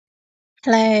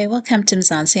Hello, welcome to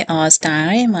MzansiOz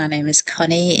Diary. My name is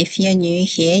Connie. If you're new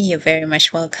here, you're very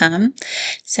much welcome.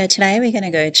 So today we're going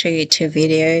to go through two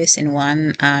videos in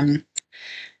one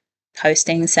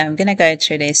posting. So I'm going to go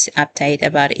through this update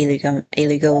about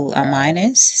illegal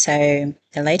miners. So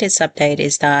the latest update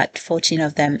is that 14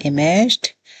 of them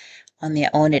emerged on their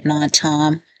own at night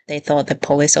time. They thought the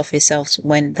police officers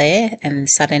went there and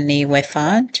suddenly were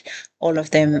found. All of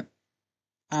them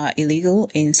are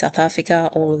illegal in South Africa.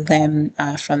 All of them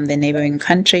are from the neighboring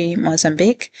country,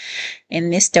 Mozambique. In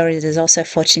this story, there's also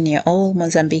 14-year-old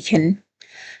Mozambican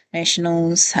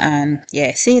nationals. And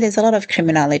yeah, see, there's a lot of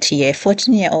criminality here.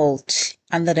 14-year-old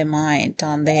under the mine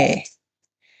down there.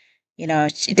 You know,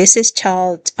 this is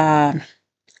child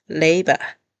labor.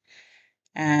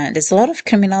 And there's a lot of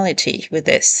criminality with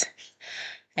this.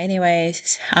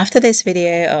 Anyways, after this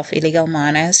video of illegal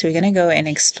miners, we're going to go and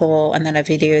explore another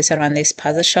videos around this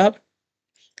Spaza shop.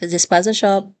 Because the Spaza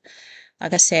shop,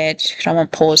 like I said,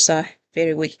 Ramaphosa,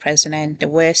 very weak president, the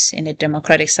worst in the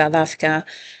democratic South Africa.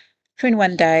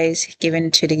 21 days given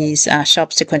to these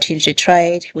shops to continue to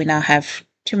trade. We now have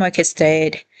two markets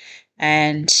dead,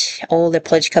 and all the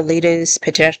political leaders,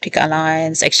 Patriotic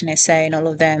Alliance, Action SA, and all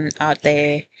of them out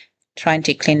there trying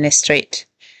to clean the street.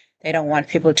 They don't want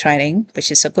people trading,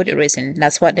 which is a good reason.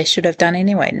 That's what they should have done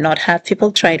anyway, not have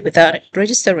people trade without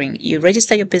registering. You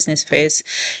register your business first,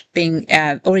 being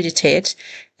audited,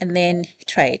 and then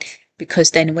trade.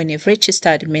 Because then when you've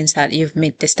registered, it means that you've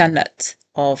met the standards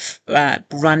of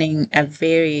running a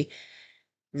very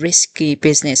risky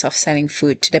business of selling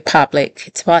food to the public.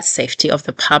 It's about safety of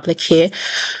the public here.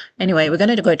 Anyway, we're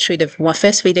going to go through the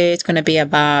first video. It's going to be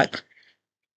about,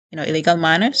 illegal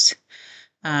miners.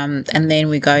 And then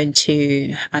we're going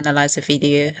to analyze a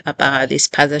video about these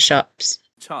Spaza shops.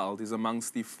 Child is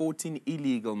amongst the 14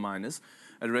 illegal miners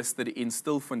arrested in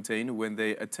Stilfontein when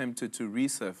they attempted to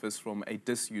resurface from a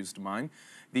disused mine.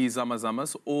 The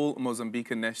Zamazamas, all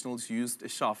Mozambican nationals, used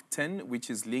shaft 10, which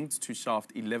is linked to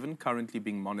shaft 11, currently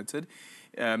being monitored.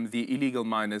 The illegal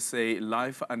miners say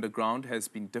life underground has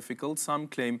been difficult. Some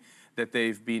claim that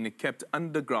they've been kept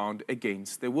underground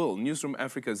against their will. Newsroom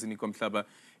Africa's Ziniko Mhlaba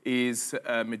is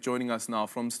joining us now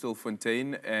from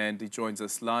Stilfontein, and he joins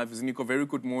us live. Ziniko, very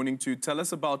good morning to you. Tell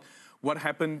us about what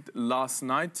happened last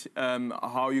night,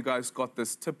 how you guys got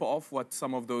this tip-off, what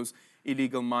some of those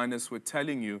illegal miners were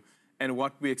telling you, and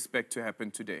what we expect to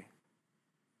happen today.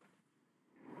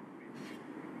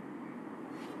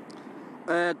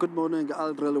 Good morning,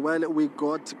 Aldril. Well, we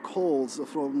got calls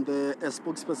from the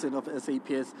spokesperson of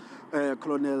SAPS,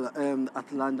 Colonel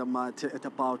Atlanta Mate, at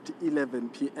about 11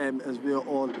 p.m. as we are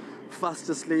all fast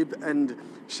asleep, and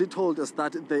she told us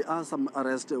that there are some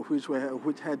arrests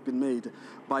which had been made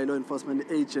by law enforcement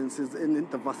agencies in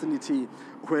the vicinity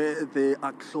where they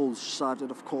are closed shut.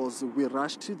 And of course, we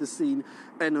rushed to the scene,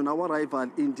 and on our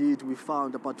arrival, indeed, we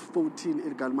found about 14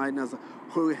 illegal miners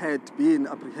who had been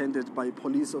apprehended by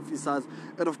police officers.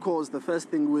 And of course, the first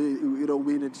thing we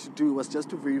needed to do was just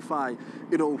to verify,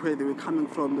 where they were coming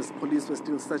from. The police were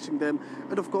still searching them.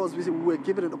 And of course, we were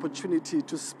given an opportunity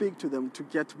to speak to them to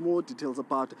get more details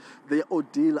about their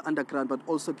ordeal underground, but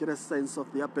also get a sense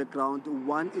of their background.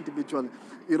 One individual,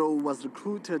 was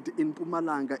recruited in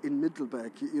Mpumalanga in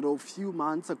Middelburg, a few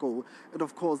months ago. And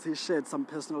of course, he shared some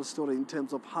personal story in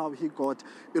terms of how he got,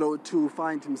 to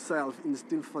find himself in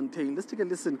Stilfontein. Let's take a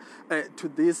listen to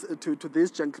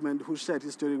this gentleman who shared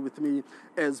his story with me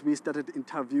as we started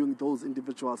interviewing those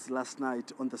individuals last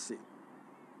night on the scene.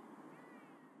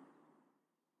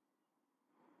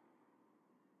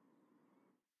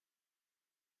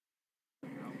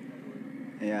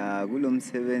 Ya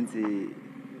kulomsebenzi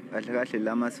kahle kahle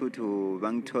lamasuthu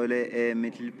bangithole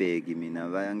eMiddelburg, mina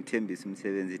bayangithembisa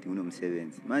umsebenzi ukuthi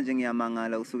kunomsebenzi. Manje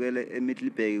ngiyamangala kusukela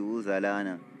eMiddelburg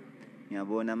ukuzalana.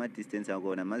 Ngiyabona ama distance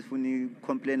akona masifuna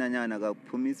complain anyana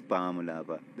kakuphuma isibhamu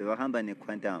lapha. Bebahamba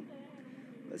nequantum.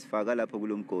 Basifaka lapha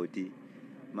kulomgodi.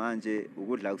 Manje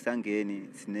ukudla kusangeni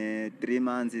sine 3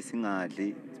 months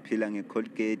singadli, siphila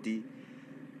ngeColgate.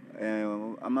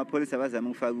 Amapolisa bazama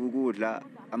ukufaka ukudla,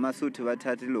 amasuthu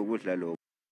bathatha lokudla lokho.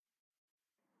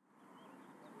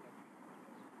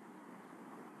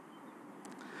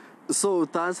 So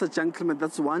that's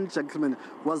one gentleman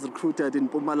was recruited in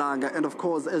Mpumalanga. And of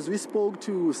course, as we spoke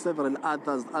to several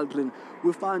others, Aldrin,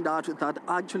 we found out that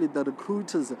actually the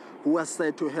recruiters who were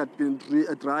said to have been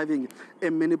driving a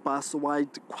minibus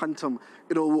white quantum,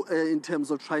 in terms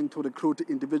of trying to recruit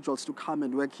individuals to come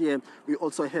and work here. We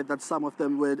also heard that some of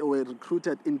them were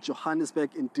recruited in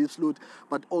Johannesburg, in Diepsloot,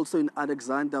 but also in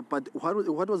Alexander. But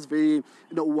what was very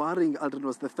worrying, Aldrin,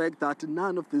 was the fact that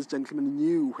none of these gentlemen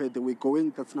knew where they were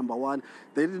going. That's number one. one.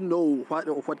 They didn't know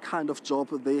what kind of job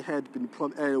they had been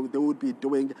they would be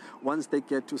doing once they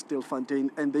get to Stilfontein,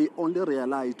 and they only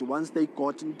realized once they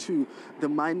got into the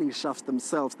mining shafts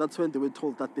themselves. That's when they were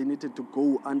told that they needed to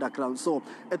go underground. So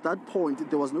at that point,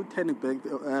 there was no turning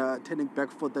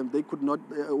back for them. They could not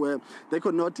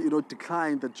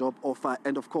decline the job offer.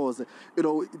 And of course,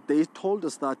 they told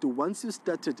us that once you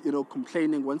started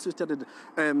complaining, once you started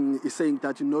saying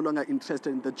that you're no longer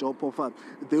interested in the job offer,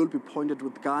 they will be pointed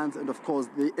with guns. And of course,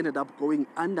 they ended up going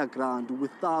underground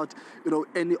without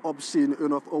any option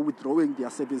or withdrawing their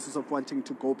services of wanting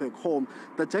to go back home.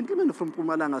 The gentleman from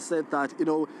Mpumalanga said that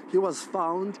he was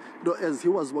found as he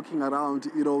was walking around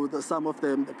some of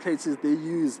the places they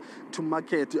use to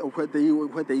market where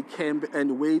they camp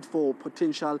and wait for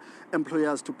potential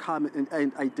employers to come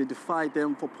and identify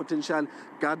them for potential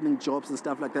gardening jobs and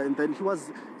stuff like that. And then he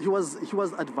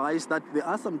was advised that there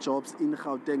are some jobs in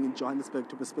Gauteng, in Johannesburg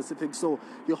to be specific. So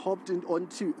he hopped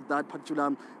onto that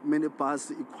particular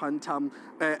minibus Quantum,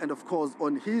 and of course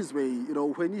on his way,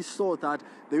 when he saw that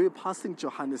they were passing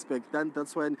Johannesburg, then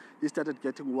that's when he started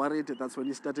getting worried. That's when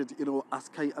he started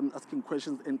asking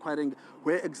questions, inquiring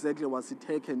where exactly was he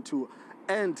taken to.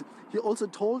 And he also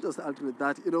told us ultimately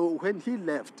that when he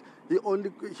left, he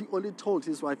only told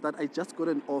his wife that I just got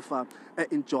an offer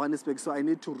in Johannesburg, so I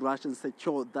need to rush and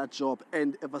secure that job.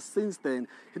 And ever since then,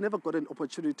 he never got an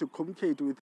opportunity to communicate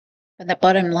with. But the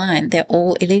bottom line, they're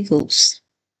all illegals.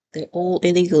 They're all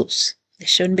illegals. They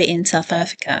shouldn't be in South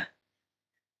Africa.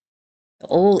 They're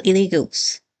all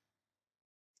illegals.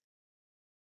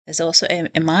 There's also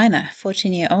a minor,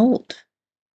 14-year-old.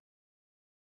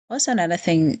 Also, another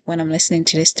thing when I'm listening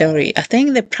to this story, I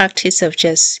think the practice of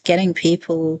just getting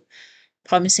people,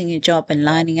 promising a job and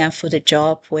lining up for the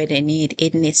job where they need,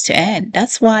 it needs to end.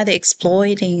 That's why they're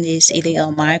exploiting these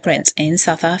illegal migrants in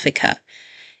South Africa.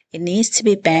 It needs to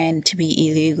be banned to be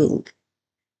illegal.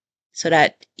 So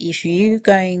that if you're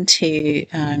going to,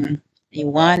 you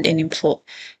want an employer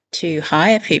to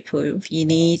hire people, you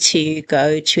need to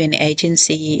go to an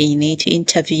agency, you need to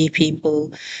interview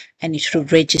people, and you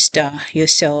should register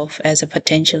yourself as a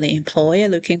potential employer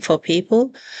looking for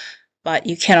people. But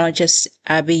you cannot just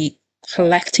be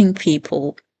collecting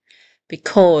people,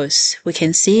 because we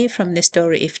can see from the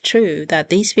story, if true, that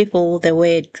these people, they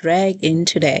were dragged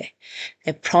into there.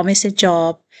 They promised a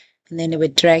job, and then they were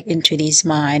dragged into this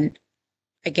mine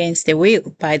against their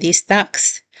will by these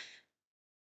thugs.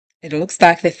 It looks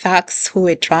like the thugs who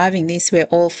were driving this were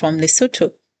all from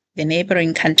Lesotho, the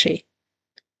neighboring country.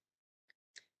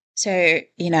 So,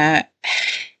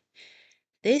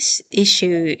 this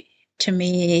issue, to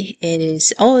me, it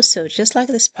is also just like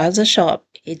the Spaza shop.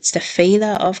 It's the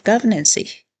failure of governance.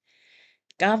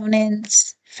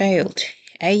 Governance failed.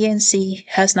 ANC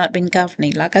has not been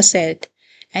governing, like I said,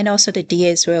 and also the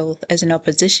DA as well as an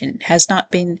opposition has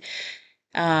not been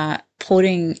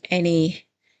putting any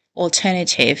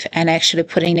alternative and actually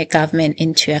putting the government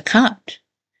into account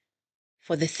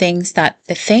for the things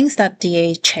that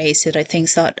DA chase are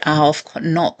things that are of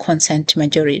not consent to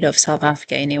majority of South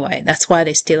Africa anyway. That's why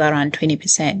they're still around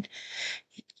 20%.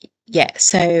 Yeah,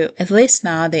 so at least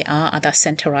now there are other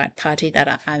centre-right parties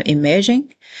that are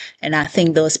emerging, and I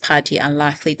think those parties are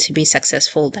likely to be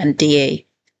successful than DA,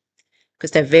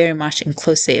 because they're very much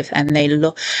inclusive, and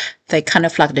they kind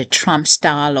of like the Trump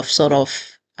style of sort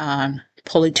of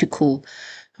political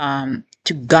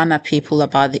to garner people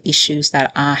about the issues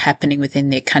that are happening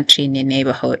within their country, in their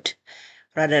neighborhood,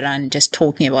 rather than just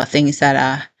talking about things that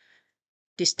are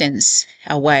distance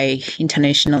away,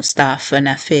 international stuff and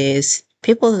affairs.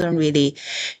 People don't really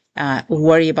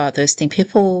worry about those things.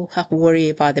 People worry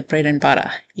about the bread and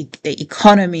butter. The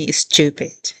economy is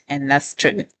stupid, and that's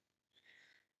true.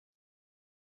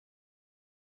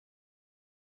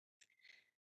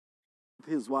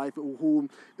 His wife, whom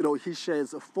he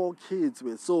shares 4 kids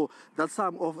with. So those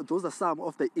are some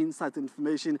of the inside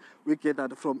information we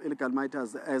gathered from illegal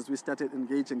miners as we started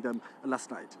engaging them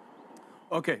last night.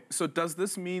 Okay, so does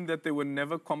this mean that they were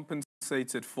never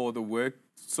compensated for the work,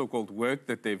 so-called work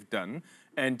that they've done?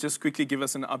 And just quickly give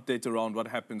us an update around what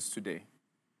happens today.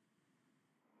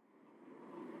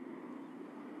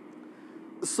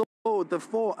 So the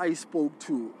 4 I spoke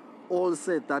to all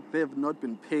said that they have not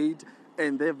been paid,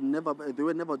 and they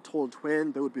were never told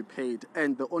when they would be paid.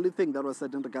 And the only thing that was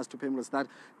said in regards to payment was that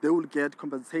they will get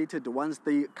compensated once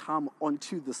they come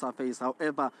onto the surface.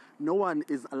 However, no one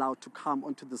is allowed to come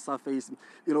onto the surface,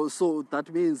 so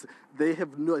that means they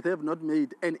have not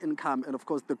made any income. And of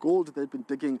course, the gold they've been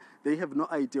digging, they have no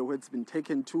idea where it's been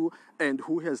taken to and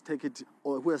who has taken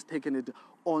it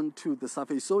onto the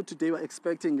surface. So today we're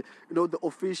expecting, the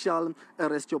official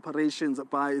rescue operations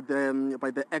by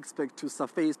the expert to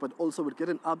surface, but also we'll get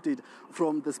an update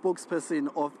from the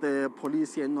spokesperson of the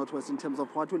police here in Northwest in terms of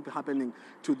what will be happening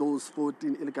to those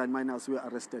 14 illegal miners who were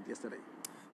arrested yesterday.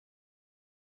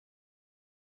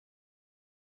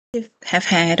 Have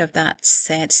heard of that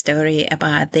sad story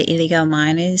about the illegal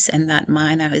miners and that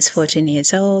miner who's 14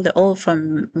 years old, all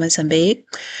from Mozambique.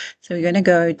 So we're going to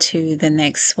go to the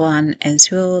next one as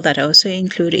well that also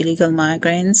include illegal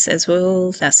migrants as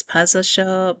well. That's Spaza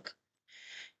shop.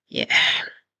 Yeah.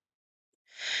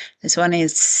 This one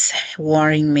is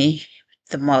worrying me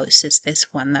the most. Is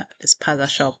this one, that is Spaza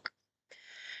shop.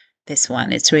 This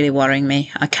one, it's really worrying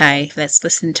me. Okay, let's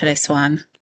listen to this one.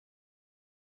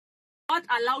 Not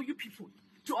allow you people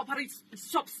to operate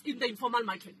shops in the informal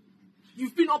market.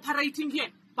 You've been operating here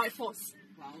by force.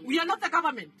 Wow. We are not the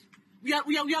government. We are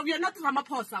not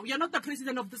Ramaphosa. We are not the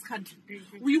president of this country.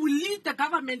 We will lead the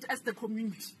government as the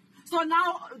community. So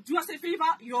now, do us a favor.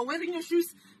 You are wearing your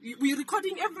shoes. We're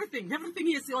recording everything.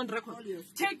 Everything is on record. Oh, yes.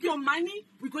 Take your money.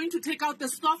 We're going to take out the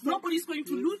stuff. Nobody's going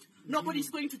to loot. Nobody's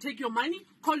going to take your money.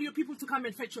 Call your people to come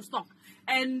and fetch your stock.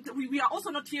 And we are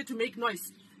also not here to make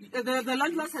noise. The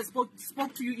landlords has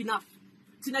spoke to you enough.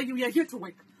 Tonight we are here to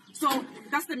work. So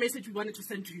that's the message we wanted to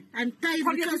send to you. And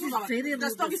the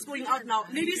stock is going out now.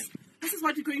 Ladies, this is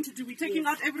what we're going to do. We're taking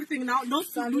out everything now. No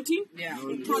looting. Yeah.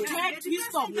 Protect his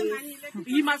stock.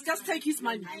 He must just take his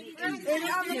money. Yes.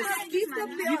 Give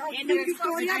them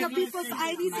the people's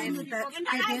IDs and the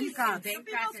bank cards.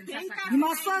 You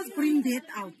must first bring that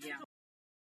out.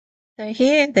 So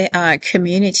here they are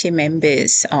community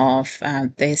members of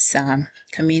this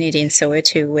community in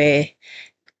Soweto where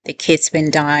the kids been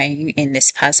dying in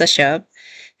this Spaza shop.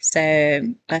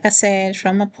 So, like I said,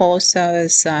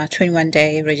 Ramaphosa's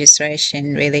 21-day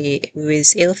registration really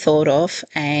was ill thought of,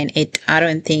 and I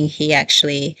don't think he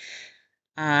actually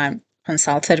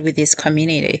consulted with this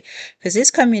community, because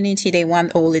this community, they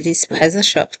want all of these Spaza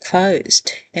shops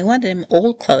closed. They want them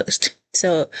all closed.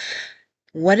 So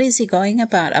what is he going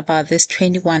about this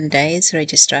 21 days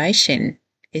registration?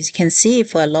 As you can see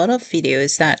for a lot of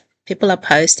videos that people are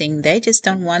posting, they just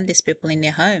don't want these people in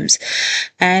their homes.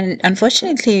 And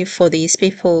unfortunately for these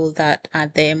people that are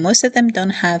there, most of them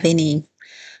don't have any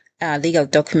legal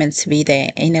documents to be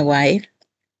there in a way.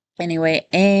 Anyway,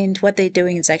 and what they're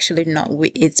doing is actually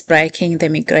it's breaking the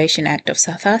Immigration Act of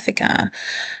South Africa.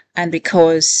 And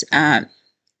because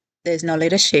there's no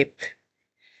leadership,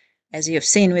 as you've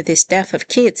seen with this death of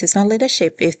kids, it's not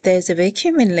leadership. If there's a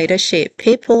vacuum in leadership,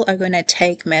 people are going to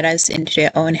take matters into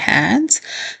their own hands.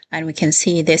 And we can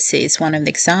see this is one of the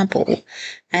examples.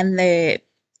 And there's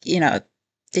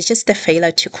just the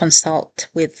failure to consult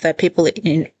with the people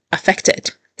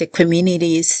affected, the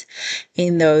communities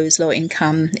in those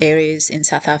low-income areas in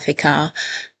South Africa,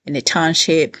 in the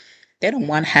township. They don't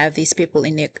want to have these people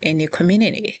in their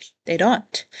community. They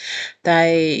don't.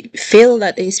 They feel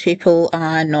that these people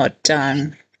are not,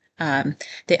 they're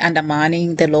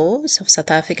undermining the laws of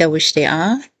South Africa, which they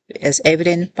are, as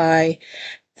evident by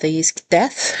these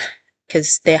deaths,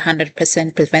 because they're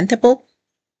 100% preventable.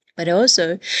 But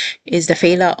also is the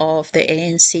failure of the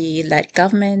ANC-led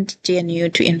government, GNU,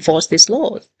 to enforce these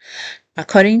laws.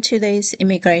 According to this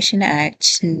Immigration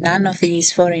Act, none of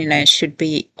these foreigners should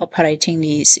be operating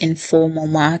these informal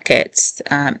markets,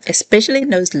 especially in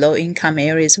those low-income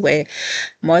areas where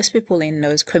most people in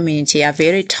those communities are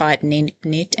very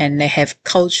tight-knit and they have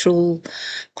cultural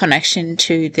connection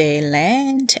to their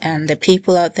land and the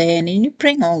people out there. And you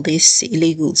bring all these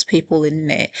illegals, people in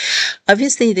there.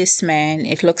 Obviously, this man,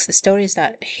 the story is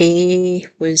that he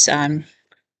was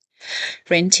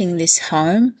renting this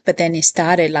home, but then he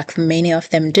started, like many of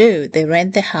them do, they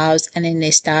rent the house and then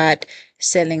they start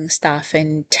selling stuff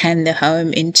and turn the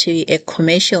home into a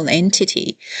commercial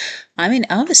entity. I mean,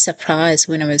 I was surprised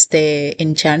when I was there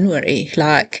in January,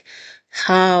 like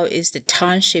how is the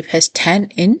township has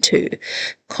turned into,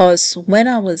 because when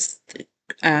I was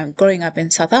growing up in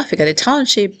South Africa, the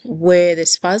township where the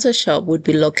Spaza shop would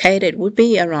be located would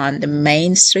be around the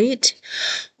main street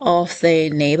of the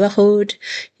neighborhood.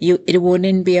 It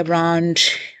wouldn't be around,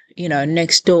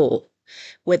 next door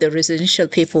where the residential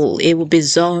people, it would be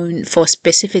zoned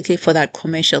specifically for that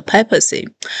commercial purpose,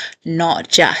 not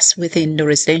just within the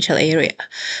residential area.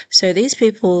 So these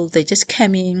people, they just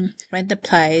come in, rent the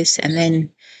place, and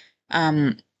then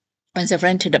once they've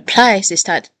rented a place, they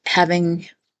start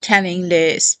turning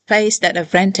the space that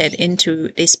I've rented into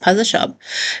this Spaza shop.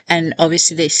 And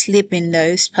obviously they sleep in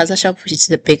those Spaza shop, which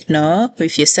is a big no.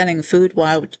 If you're selling food,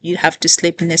 why would you have to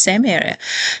sleep in the same area?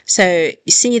 So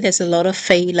you see there's a lot of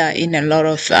failure in a lot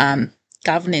of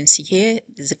governance here.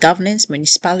 There's a governance,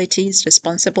 municipalities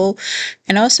responsible,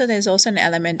 and also there's also an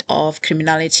element of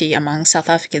criminality among South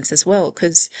Africans as well.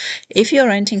 Because if you're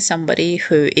renting somebody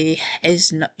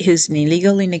who's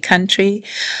illegal in the country,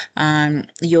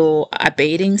 you're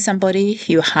abating somebody,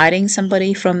 you're hiding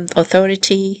somebody from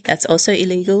authority, that's also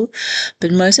illegal.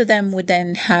 But most of them would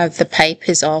then have the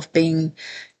papers of being,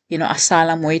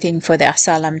 asylum, waiting for the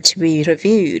asylum to be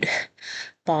reviewed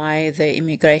by the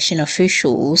immigration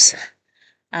officials.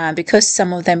 Because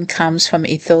some of them comes from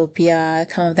Ethiopia,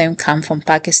 some of them come from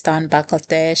Pakistan,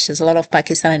 Bangladesh. There's a lot of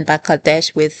Pakistan and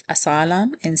Bangladesh with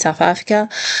asylum in South Africa.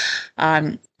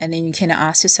 And then you can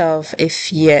ask yourself if,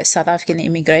 South African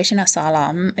immigration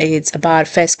asylum, it's about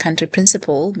first country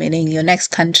principle, meaning your next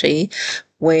country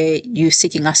where you're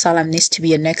seeking asylum needs to be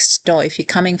your next door. If you're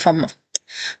coming from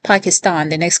Pakistan,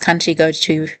 the next country go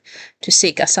to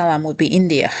seek asylum would be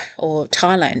India or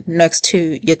Thailand, next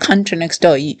to your country next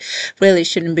door. You really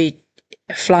shouldn't be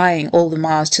flying all the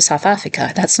miles to South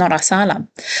Africa. That's not asylum.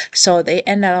 So they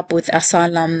ended up with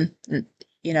asylum,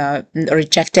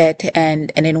 rejected,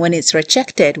 and then when it's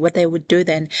rejected, what they would do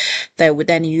then, they would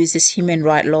then use these human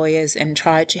rights lawyers and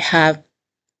try to have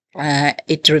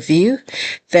it review.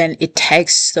 Then it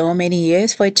takes so many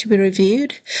years for it to be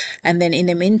reviewed, and then in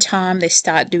the meantime they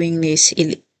start doing this,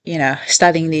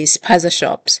 starting these Spaza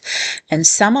shops, and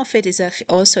some of it is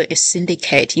also a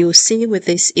syndicate. You'll see with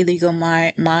this illegal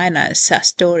miners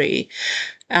story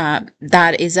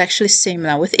that is actually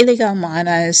similar. With illegal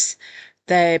miners,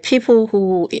 the people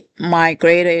who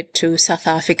migrated to South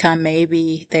Africa,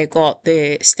 maybe they got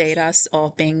the status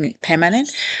of being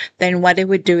permanent, then what they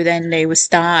would do, then they would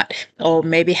start, or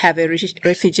maybe have a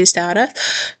refugee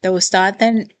status, they will start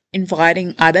then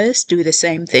inviting others do the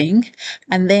same thing,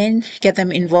 and then get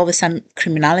them involved with some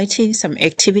criminality, some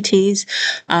activities,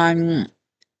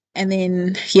 and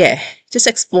then, just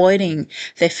exploiting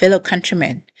their fellow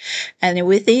countrymen. And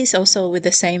with this, also with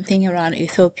the same thing around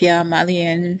Ethiopia,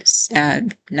 Malians,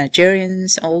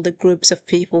 Nigerians, all the groups of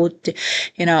people,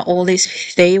 all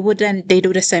these, they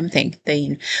do the same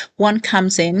thing. One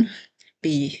comes in,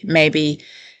 maybe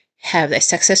have a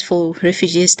successful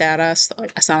refugee status or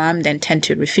asylum, then turn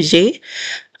to refugee,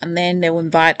 and then they will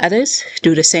invite others,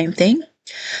 do the same thing.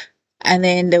 And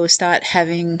then they will start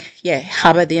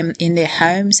harbor them in their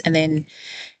homes, and then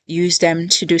use them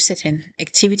to do certain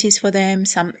activities for them.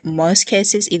 Most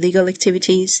cases, illegal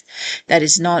activities that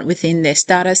is not within their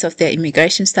status of their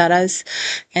immigration status.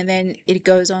 And then it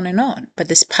goes on and on. But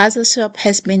this Spaza shop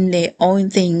has been their own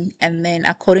thing. And then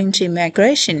according to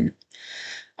immigration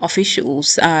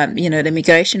officials, the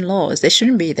immigration laws, they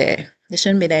shouldn't be there. They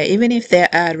shouldn't be there. Even if they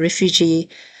are refugee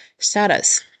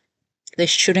status, they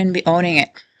shouldn't be owning it.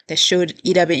 They should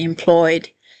either be employed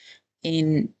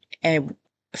in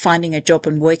finding a job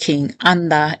and working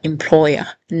under employer,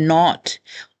 not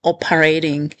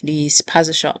operating these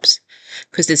Spaza shops,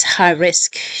 because it's high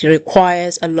risk. It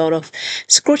requires a lot of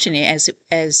scrutiny,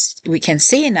 as we can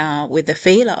see now with the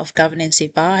failure of governance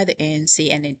by the ANC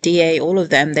and the DA. All of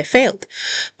them, they failed,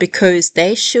 because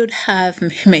they should have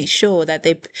made sure that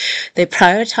they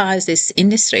prioritize this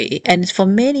industry. And for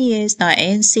many years now,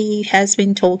 ANC has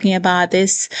been talking about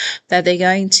this, that they're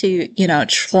going to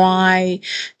try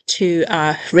to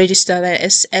register that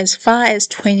as far as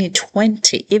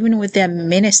 2020, even with their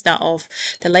minister of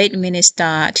the late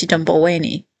minister Tito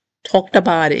Mboweni talked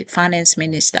about it, finance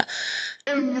minister.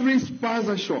 Every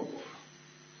Spaza shop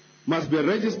must be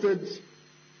registered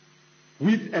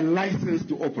with a license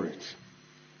to operate.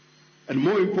 And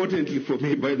more importantly for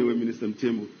me, by the way, Minister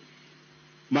Mtembu,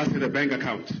 must have a bank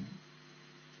account.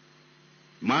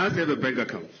 Must have a bank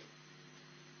account.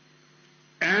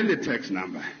 And a tax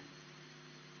number.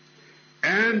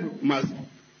 And must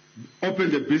open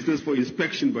the business for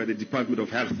inspection by the Department of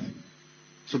Health,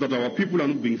 so that our people are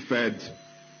not being fed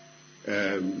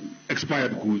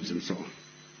expired goods and so on.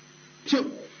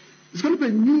 So it's going to be a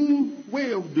new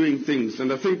way of doing things,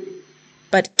 and I think.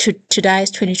 But today is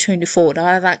 2024.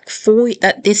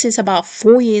 This is about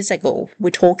 4 years ago we're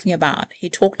talking about.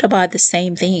 He talked about the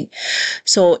same thing.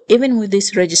 So even with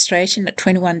this registration at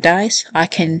 21 days, I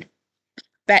can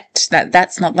bet that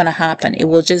that's not going to happen. It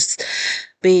will just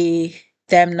be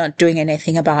them not doing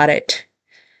anything about it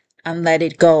and let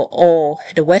it go. Or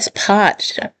the worst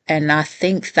part, and I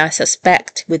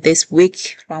suspect with this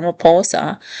week,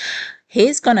 Ramaphosa,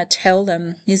 he's going to tell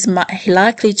them he's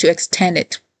likely to extend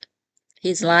it.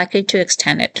 He's likely to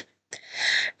extend it.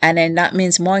 And then that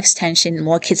means more extension,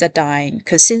 more kids are dying.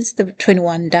 Because since the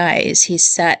 21 days, he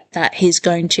said that he's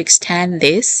going to extend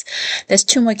this. There's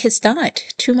 2 more kids died.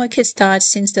 2 more kids died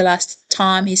since the last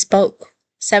time he spoke.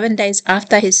 7 days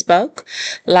after he spoke,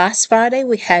 last Friday,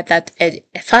 we heard that a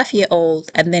 5-year-old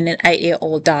and then an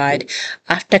 8-year-old died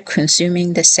after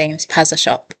consuming the same Spaza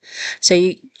shop. So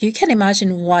you can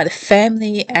imagine why the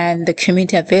family and the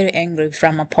community are very angry with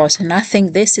Ramaphosa. And I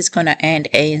think this is going to end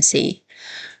ANC.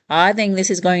 I think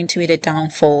this is going to be the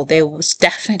downfall. There was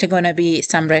definitely going to be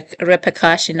some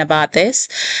repercussion about this.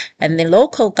 And the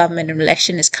local government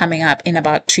election is coming up in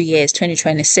about 2 years,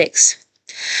 2026.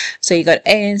 So you got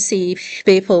ANC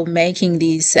people making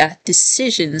these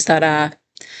decisions that are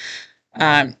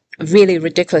really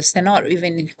ridiculous. They're not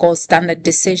even called standard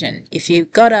decision. If you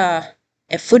got a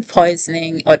food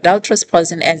poisoning or adulterous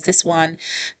poison as this one,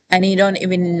 and you don't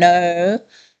even know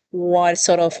what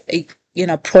sort of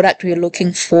product you're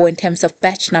looking for in terms of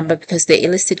batch number because they're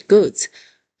illicit goods,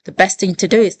 the best thing to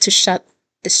do is to shut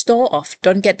the store off.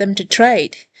 Don't get them to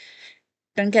trade.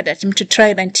 Don't get them to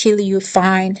trade until you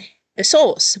find the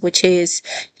source, which is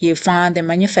you find the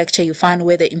manufacturer, you find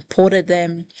where they imported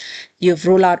them, you've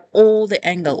ruled out all the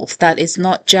angles. That is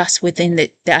not just within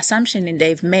the assumption that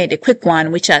they've made. A quick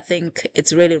one, which I think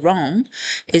it's really wrong,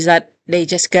 is that they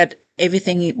just got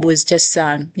everything. It was just,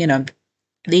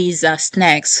 these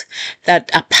snacks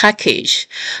that are packaged,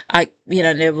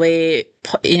 they were,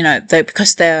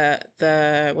 because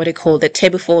the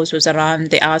table force was around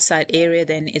the outside area,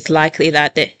 then it's likely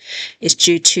that it's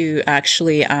due to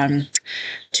actually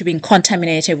to being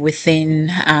contaminated within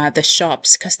the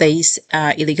shops, because these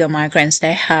illegal migrants,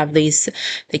 they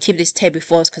keep these table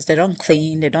force because they don't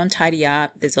clean, they don't tidy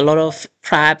up. There's a lot of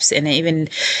traps, and even,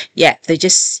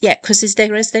 because it's the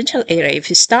residential area. If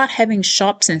you start having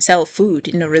shops and sell food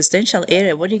in a residential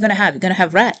area, what are you going to have? You're going to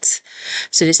have rats.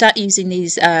 So they start using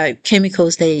these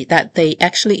chemicals that they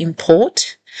actually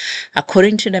import.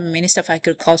 According to the Minister of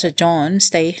Agriculture, John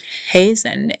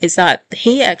Steenhuisen, is that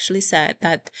he actually said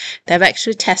that they've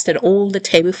actually tested all the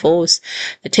table force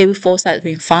that have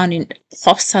been found in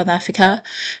South Africa.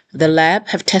 The lab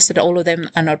have tested all of them,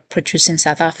 are not produced in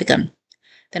South Africa.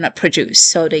 They're not produced,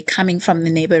 so they're coming from the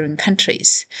neighboring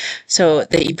countries. So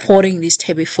they're importing these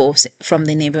table force from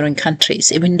the neighboring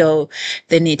countries, even though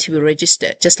they need to be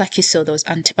registered, just like you saw those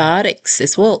antibiotics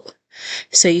as well.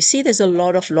 So you see there's a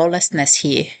lot of lawlessness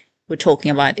here we're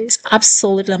talking about. It's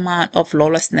absolute amount of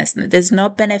lawlessness. There's no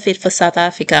benefit for South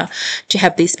Africa to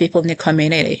have these people in the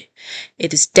community.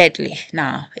 It is deadly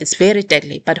now. It's very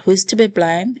deadly. But who's to be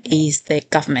blamed is the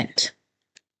government.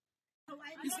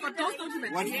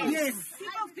 Yes.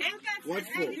 What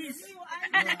for? In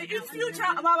future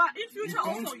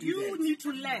also, you need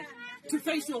to learn to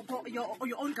face your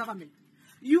own government.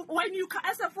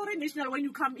 As a foreign national, when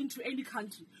you come into any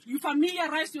country, you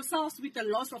familiarize yourselves with the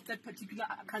laws of that particular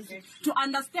country to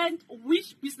understand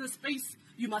which business space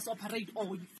you must operate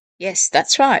on. Yes,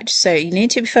 that's right. So you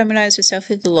need to familiarize yourself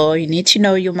with the law. You need to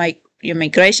know your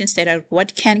migration status,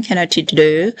 what cannot you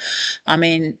do. I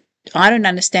mean, I don't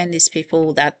understand these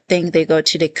people that think they go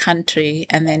to the country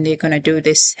and then they're going to do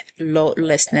this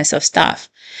lawlessness of stuff.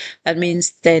 That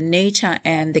means the nature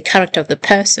and the character of the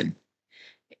person.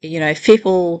 If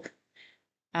people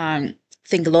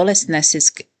think lawlessness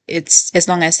it's as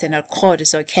long as they're not caught,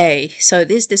 is okay. So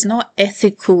there's no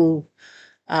ethical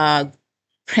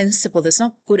principle. There's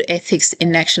not good ethics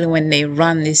in actually when they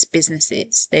run these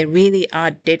businesses. They really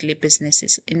are deadly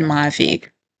businesses, in my view.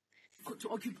 To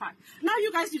occupy. Now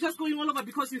you guys, you're just going all over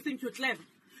because you think you're clever.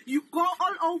 You go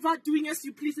all over doing as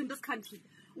you please in this country.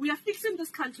 We are fixing this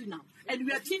country now, and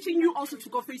we are teaching you also to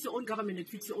go face your own government and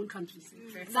fix your own countries.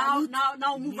 Now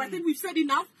move. I think we've said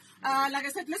enough. Like I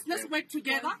said, let's work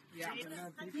together. Yeah.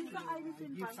 Give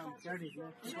some charity.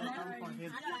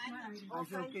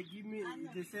 Okay, give me.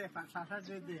 They say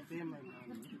Saturday they pay my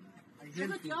money.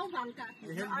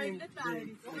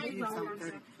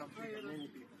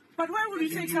 But why would you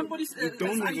take somebody's? You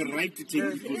don't have a right to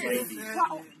take people's ID.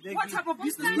 What type of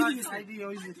business is this?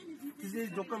 This is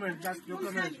document, just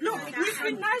document. Look, we've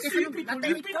been nice to you people.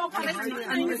 You've been operating.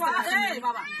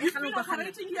 You've been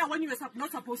operating here when you were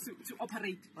not supposed to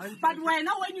operate. But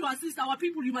now when you assist our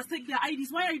people, you must take their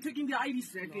IDs. Why are you taking their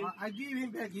IDs? I give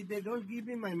him back. If they don't give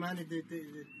me my money, they take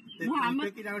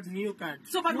it out new card.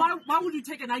 So, but why would you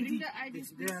take an ID? Why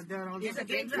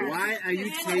are you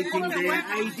taking their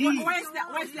ID? Where's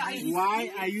their ID?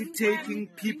 Why are you taking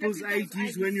people's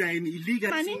IDs when you are in illegal?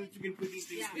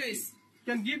 Yes.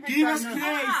 Give us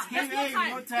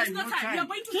grace. No time. You are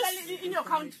going to sell it in your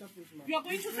account. You are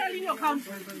going to sell in your account.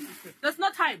 There's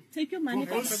no time. Take your money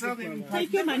first.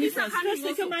 Take your money first. First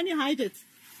take your money, hide it.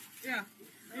 Yeah.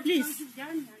 Please.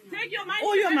 Take your money.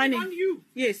 All your money. On you.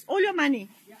 Yes, all your money.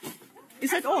 Is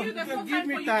that all? Give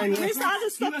me time. Where's the other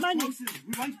stop money? Boxes.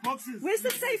 We want boxes. Where's the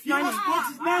safe Give money? us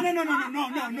boxes.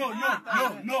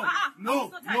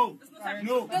 No.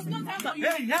 There's no time for you.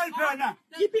 Hey, help her now.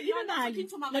 Keep it You're even not money. talking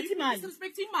to Mama. Let's You've been money.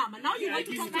 disrespecting Mama. Now you want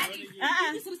to talk to me.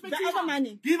 You're The disrespecting other Mama.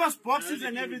 money. Give us boxes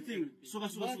and everything. So.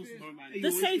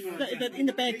 The safe in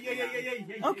the bag.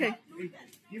 Yeah. Okay.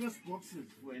 Give us boxes.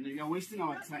 You're wasting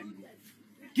our time.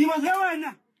 Give us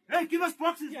now. Hey, give us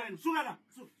boxes. Sugala.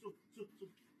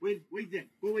 Wait there.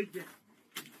 Go wait there.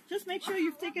 Just make sure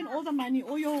you've taken all the money,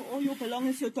 all your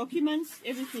belongings, your documents,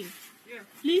 everything.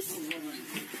 Please.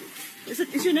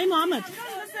 Is your name Mohammed?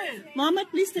 Mohammed,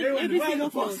 please take everything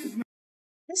off us.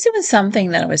 This was something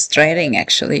that I was dreading,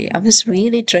 actually. I was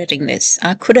really dreading this.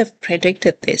 I could have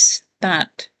predicted this,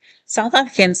 that South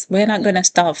Africans, we're not going to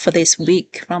stop for this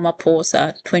week,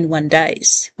 Ramaphosa, 21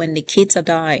 days, when the kids are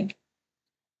dying.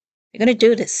 They're going to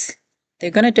do this.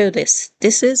 They're going to do this.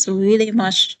 This is really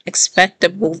much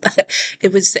expectable.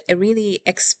 It was really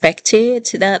expected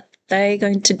that they're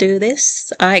going to do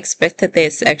this. I expected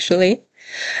this, actually.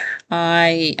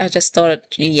 I just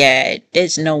thought, yeah,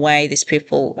 there's no way these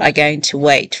people are going to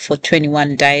wait for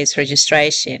 21 days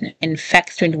registration. In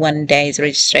fact, 21 days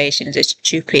registration is a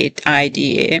stupid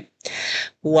idea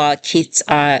while kids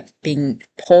are being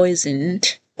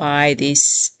poisoned by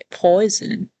this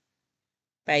poison,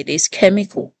 by this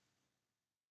chemical.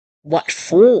 What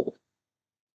for?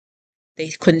 They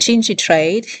continue to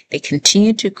trade. They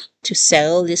continue to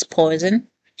sell this poison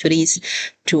to these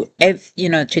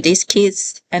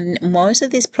kids, and most of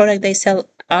this product they sell,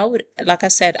 like I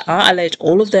said, are alleged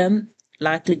all of them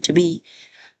likely to be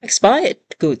expired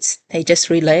goods. They just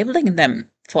relabeling them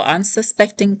for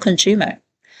unsuspecting consumer.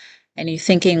 And you're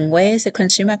thinking, where's the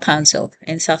Consumer Council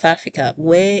in South Africa?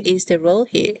 Where is the role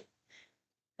here?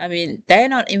 I mean, they're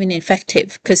not even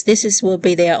effective because will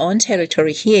be their own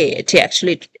territory here to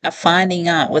actually finding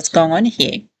out what's going on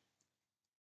here.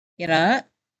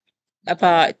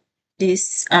 About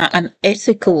this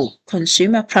unethical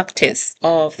consumer practice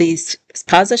of these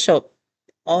Spaza shop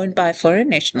owned by foreign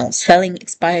nationals selling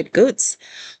expired goods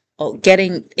or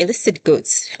getting illicit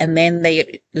goods, and then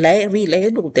they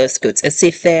relabel those goods as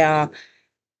if they are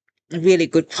really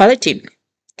good quality.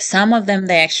 Some of them,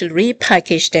 they actually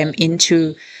repackage them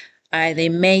into, they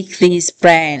make these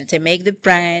brands. They make the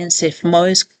brands, if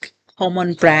most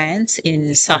common brands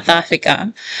in South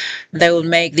Africa, they will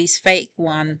make this fake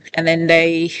one. And then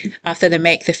after they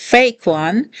make the fake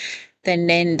one, then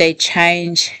they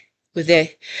change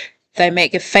they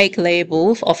make a fake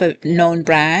label of a known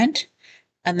brand.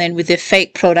 And then with the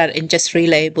fake product and just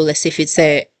relabel as if it's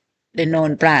the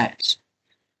known brand.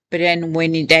 But then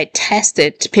when they test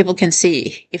it, people can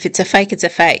see if it's a fake, it's a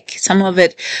fake. Some of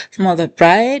the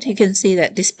bread, you can see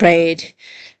that this bread,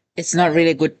 it's not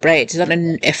really good bread. It's not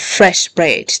a fresh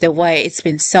bread. The way it's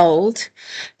been sold,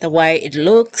 the way it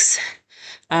looks,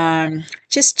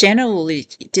 just generally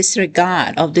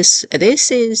disregard of this. This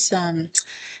is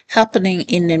happening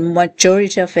in the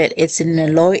majority of it. It's in the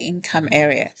low-income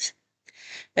areas.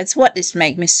 That's what this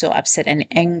makes me so upset and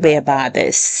angry about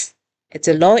this. It's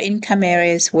a low-income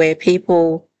areas where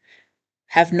people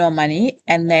have no money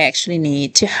and they actually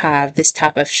need to have this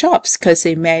type of shops because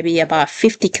it may be about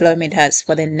 50 kilometers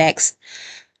for the next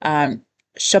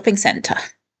shopping center.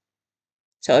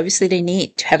 So obviously they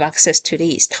need to have access to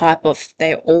these type of,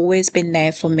 they've always been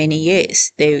there for many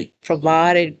years. They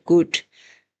provided good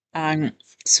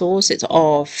sources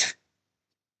of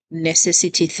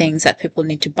necessity things that people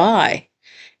need to buy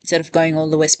instead of going all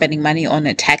the way spending money on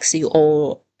a taxi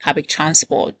or public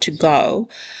transport to go,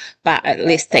 but at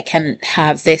least they can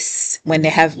have this when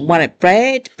they wanted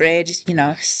bread,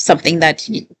 something that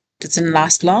doesn't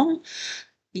last long.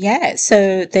 Yeah,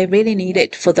 so they really need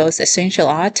it for those essential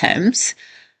items.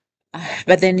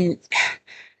 But then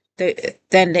the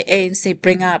ANC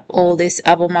bring up all this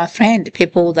about my friend,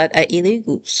 people that are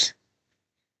illegals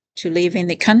to live in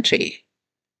the country.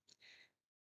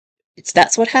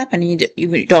 That's what happened.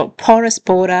 You don't porous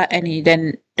border, and you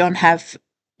then don't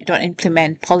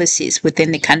implement policies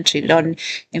within the country, don't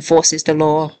enforce the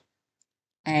law,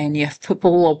 and you have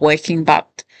people who are working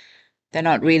but they're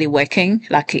not really working.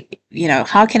 Like,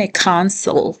 how can a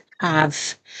council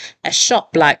have a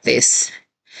shop like this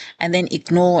and then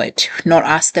ignore it, not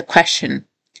ask the question,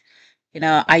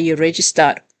 are you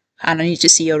registered? I don't need to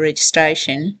see your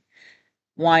registration.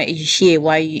 Why are you here?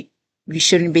 Why you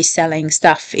shouldn't be selling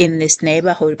stuff in this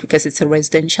neighborhood because it's a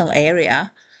residential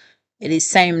area. It is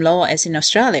same law as in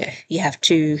Australia. You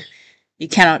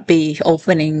cannot be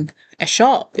opening a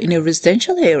shop in a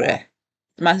residential area.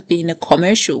 It must be in a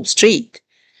commercial street,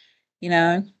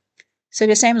 So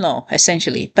the same law,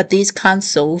 essentially. But these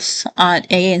councils aren't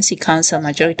ANC council,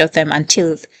 majority of them,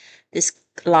 until this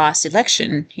last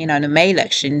election, the May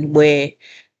election, where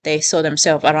they saw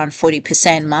themselves around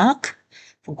 40% mark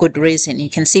for good reason. You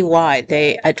can see why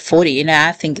they at 40.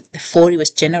 I think the 40 was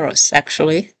generous,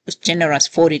 actually. It was generous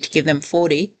 40 to give them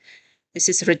 40. This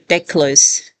is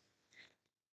ridiculous.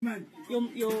 Man,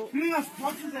 bring us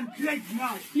boxes and plates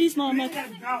now. Please, Mohammed.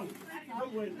 Now.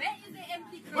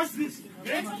 What's this?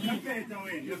 You're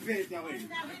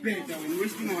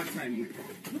wasting our time.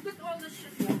 Look at all this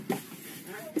shit.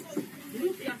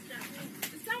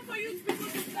 It's time for you to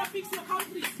fix your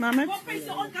country. Mohammed? Go face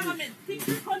your own government. Fix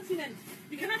your continent.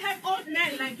 We cannot have old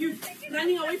men like you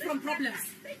running away from problems.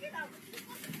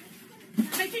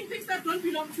 Taking things that don't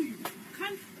belong to you.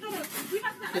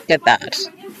 Look at that.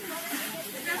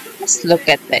 Let's look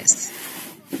at this.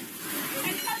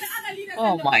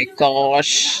 Oh my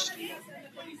gosh.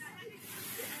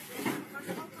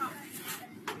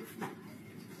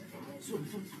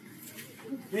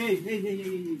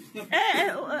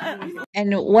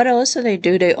 And what also they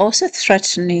do, they're also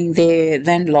threatening their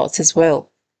landlords as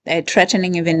well. They're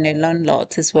threatening even their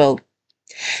landlords as well.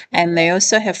 And they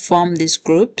also have formed these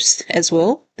groups as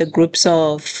well, the groups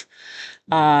of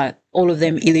all of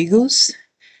them illegals.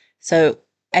 So,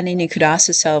 and then you could ask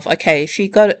yourself, okay, if you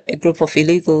got a group of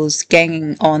illegals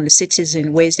ganging on the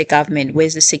citizen, where's the government?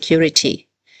 Where's the security?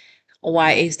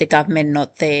 Why is the government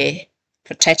not there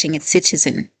protecting its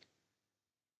citizen?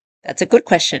 That's a good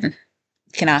question.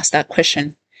 You can ask that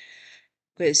question.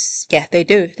 Because, yeah, they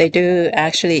do. They do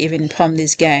actually even form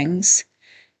these gangs.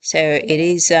 So it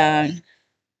is,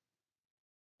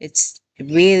 it's a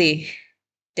really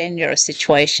dangerous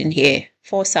situation here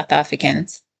for South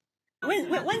Africans. When's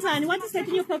that? What is that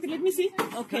in your pocket? Let me see.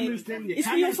 Okay. It's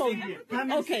for your phone.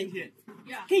 Okay.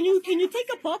 Can you take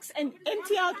a box and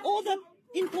empty out all the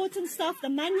important stuff, the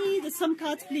money, the SIM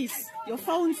cards, please? Your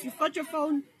phones. You've got your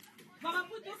phone. Mama,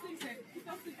 put those things there.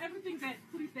 Put everything there.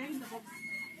 Put it there in the box.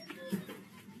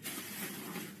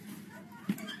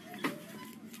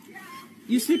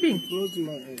 You sleeping? Close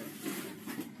my ear.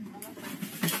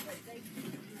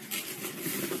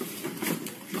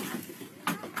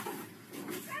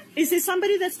 Is there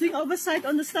somebody that's doing oversight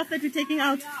on the stuff that we're taking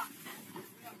out?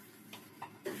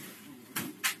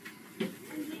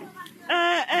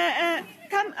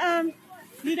 Come,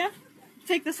 leader,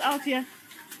 take this out here.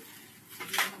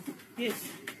 Yes.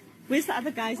 Where's the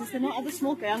other guys? Is there no other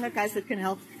small younger guys that can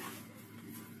help?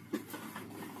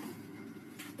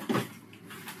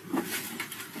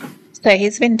 So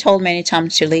he's been told many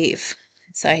times to leave.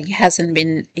 So he's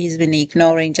been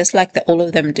ignoring, just like all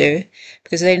of them do,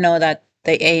 because they know that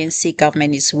the ANC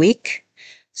government is weak.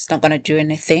 It's not going to do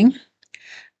anything.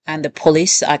 And the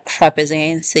police are crap as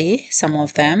ANC, some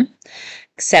of them,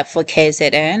 except for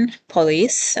KZN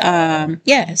police.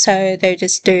 Yeah, so they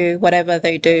just do whatever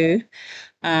they do.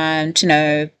 And,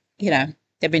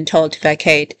 they've been told to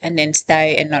vacate and then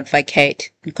stay and not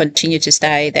vacate and continue to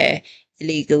stay there.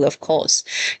 Illegal, of course,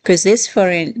 because this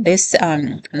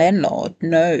landlord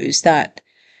knows that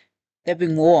they've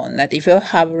been warned that if you're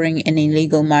harboring any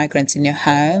illegal migrants in your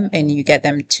home and you get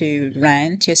them to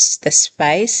rent just the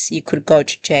space, you could go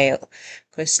to jail.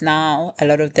 Because now a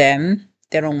lot of them,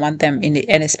 they don't want them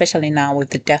and especially now with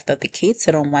the death of the kids,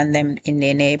 they don't want them in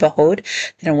their neighborhood.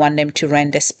 They don't want them to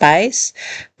rent a space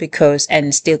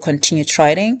and still continue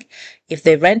trading. If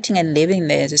they're renting and living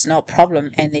there, it's no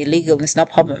problem, and they're legal, it's no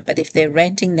problem. But if they're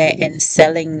renting there and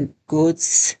selling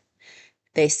goods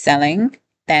they're selling,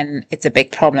 then it's a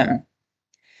big problem.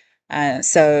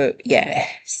 So, yeah,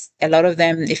 a lot of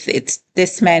them, if it's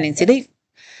this man is illegal,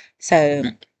 so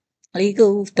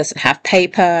legal, doesn't have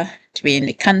paper to be in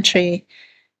the country,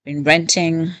 been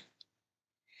renting,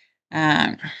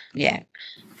 yeah.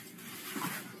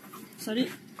 Sorry.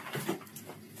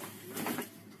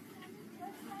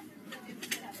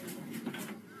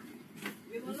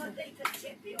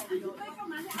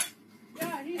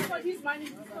 Yeah, he's got his money.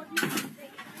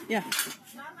 Yeah.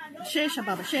 Shesha,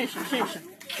 Baba. Shesha.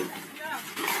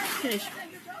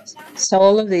 So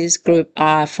all of these groups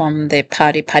are from the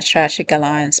party, Patriotic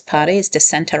Alliance Party. It's the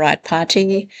centre-right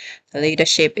party. The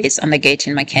leadership is on the gate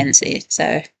in Mackenzie.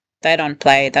 So they don't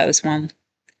play those ones.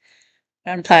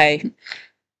 Don't play.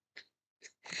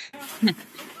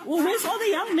 Well, where's all the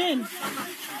young men?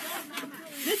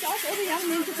 Let's ask all the young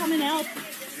men to come and help.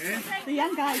 Yeah. The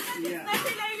young guys. Yeah.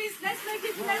 Ladies, let's make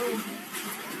it snappy.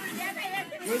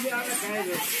 Where's the other guy?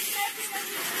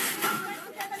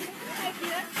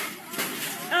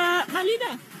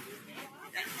 Malina,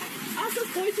 ask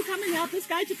this boy to come and help, this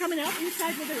guy to come and help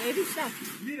inside with the heavy stuff.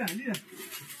 Leader.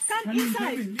 Come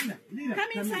inside.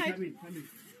 Come inside.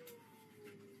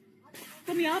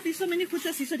 Kom hier, hier is so many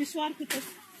goeders, hier is die zwaar goeders.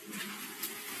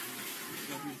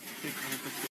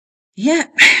 Yeah,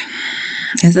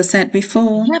 as I said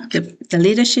before, the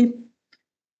leadership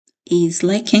is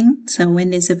lacking. So when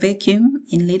there's a vacuum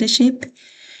in leadership,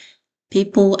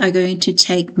 people are going to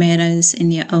take matters in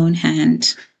their own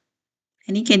hand.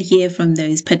 And you can hear from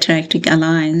those Patriotic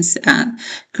Alliance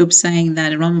groups saying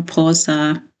that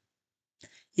Ramaphosa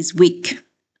is weak.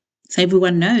 So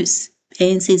everyone knows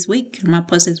ANC is weak,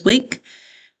 Ramaphosa is weak.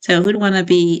 So who'd want to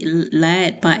be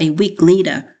led by a weak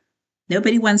leader?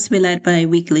 Nobody wants to be led by a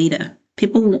weak leader.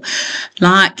 People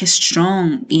like a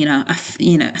strong,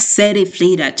 assertive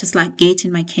leader, just like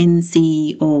Gayton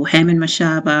McKenzie or Herman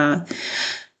Mashaba,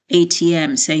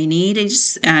 ATM. So you need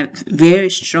a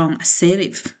very strong,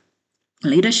 assertive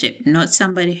leadership, not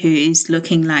somebody who is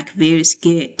looking like very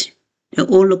scared. They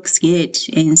all look scared,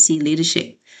 ANC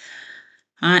leadership.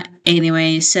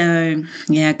 Anyway, so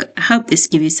yeah, I hope this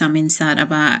gives you some insight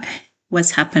about what's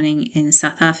happening in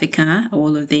South Africa,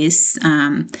 all of this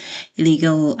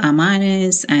illegal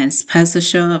miners and Spaza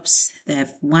shops. They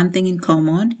have one thing in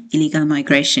common: illegal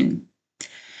migration.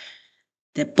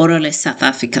 They're borderless South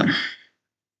Africa.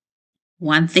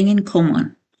 One thing in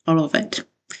common, all of it.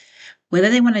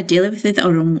 Whether they want to deal with it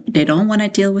or they don't want to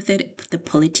deal with it, the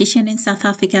politician in South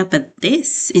Africa, but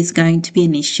this is going to be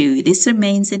an issue. This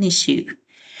remains an issue.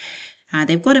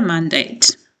 They've got a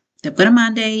mandate. They've got a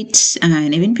mandate,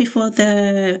 and even before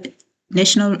the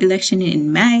national election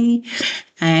in May,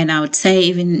 and I would say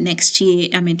even next year,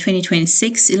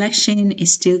 2026 election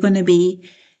is still going to be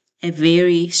a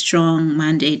very strong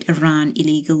mandate around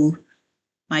illegal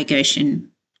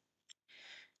migration.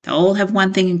 They all have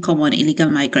one thing in common: illegal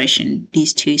migration,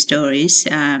 these two stories.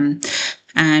 And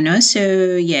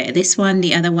also, yeah, this one,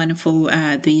 the other one for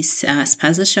these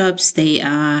Spaza shops, they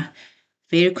are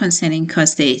very concerning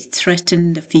because they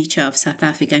threaten the future of South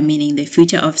Africa, meaning the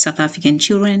future of South African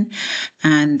children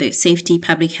and the safety,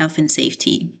 public health and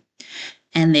safety.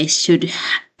 And they should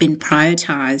have been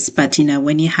prioritized. But,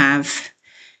 when you have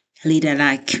a leader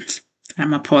like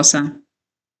Ramaphosa,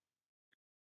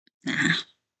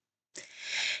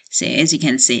 So as you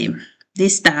can see,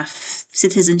 this stuff,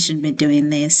 citizens shouldn't be doing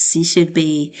this. You should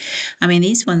be,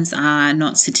 these ones are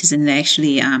not citizens, they're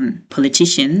actually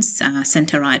politicians,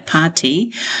 centre-right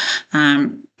party.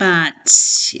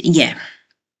 But yeah,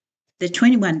 the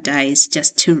 21 days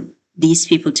just to these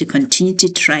people to continue to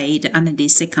trade under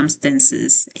these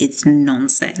circumstances, it's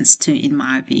nonsense in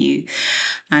my view.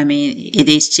 It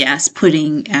is just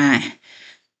putting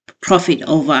profit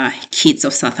over kids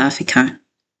of South Africa.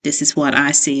 This is what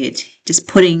I see it. Just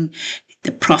putting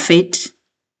the profit,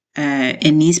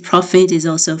 and this profit is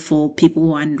also for people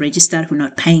who are unregistered, who are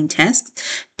not paying tax,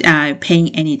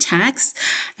 paying any tax.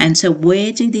 And so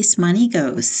where do this money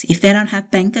goes? If they don't have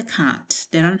bank account,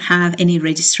 they don't have any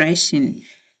registration.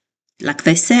 Like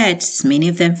they said, many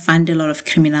of them fund a lot of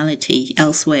criminality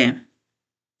elsewhere.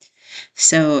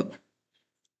 So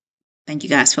thank you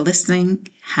guys for listening.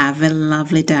 Have a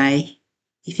lovely day.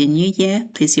 If you're new here,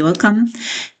 please, you're welcome.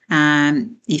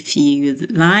 If you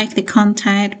like the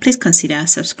content, please consider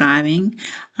subscribing.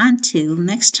 Until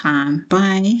next time,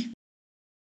 bye.